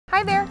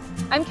Hi there,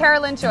 I'm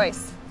Lynn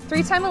Joyce,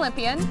 three-time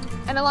Olympian,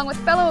 and along with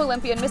fellow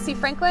Olympian Missy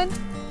Franklin,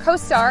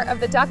 co-star of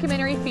the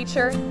documentary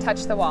feature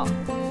Touch the Wall.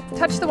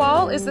 Touch the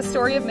Wall is the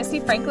story of Missy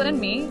Franklin and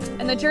me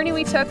and the journey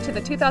we took to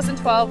the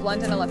 2012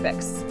 London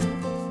Olympics.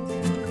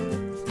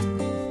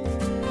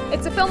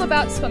 It's a film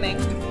about swimming,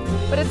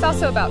 but it's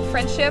also about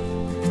friendship,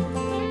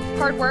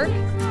 hard work,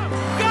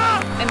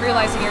 and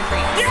realizing your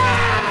dreams.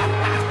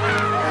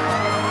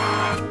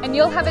 And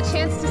you'll have a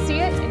chance to see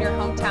it in your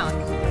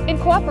hometown. In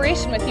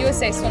cooperation with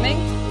USA Swimming,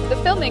 the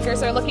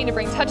filmmakers are looking to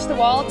bring Touch the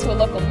Wall to a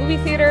local movie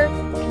theater,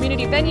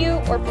 community venue,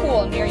 or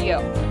pool near you.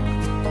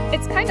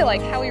 It's kind of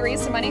like how we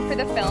raised money for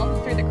the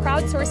film through the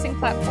crowdsourcing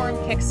platform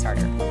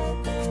Kickstarter.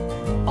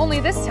 Only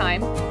this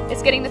time,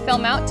 it's getting the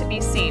film out to be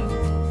seen.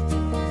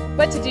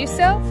 But to do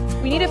so,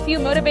 we need a few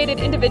motivated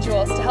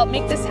individuals to help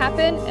make this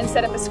happen and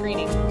set up a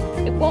screening.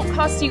 It won't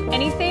cost you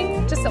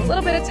anything, just a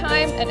little bit of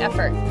time and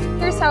effort.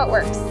 Here's how it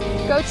works.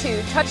 Go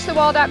to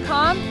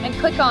touchthewall.com and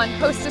click on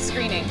Host a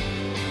Screening.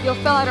 You'll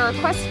fill out a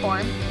request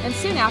form, and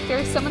soon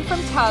after, someone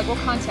from Tugg will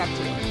contact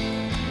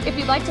you. If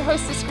you'd like to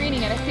host a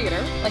screening at a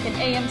theater, like an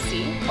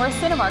AMC or a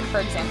Cinemark, for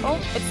example,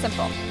 it's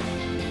simple.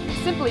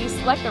 Simply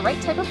select the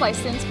right type of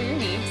license for your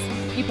needs.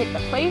 You pick the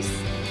place,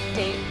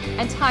 date,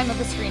 and time of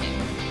the screening.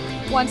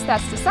 Once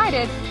that's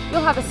decided,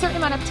 you'll have a certain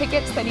amount of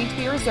tickets that need to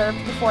be reserved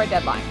before a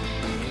deadline.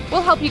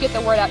 We'll help you get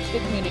the word out to the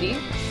community,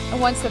 and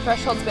once the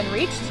threshold's been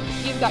reached,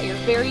 you've got your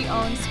very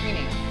own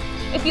screening.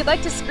 If you'd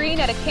like to screen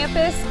at a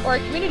campus or a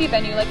community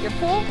venue like your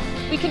pool,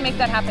 we can make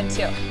that happen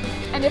too.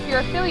 And if you're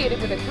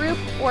affiliated with a group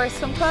or a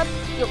swim club,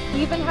 you'll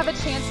even have a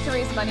chance to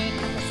raise money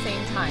at the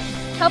same time.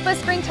 Help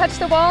us bring Touch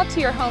the Wall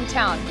to your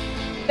hometown.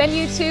 Then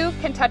you too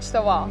can touch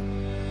the wall.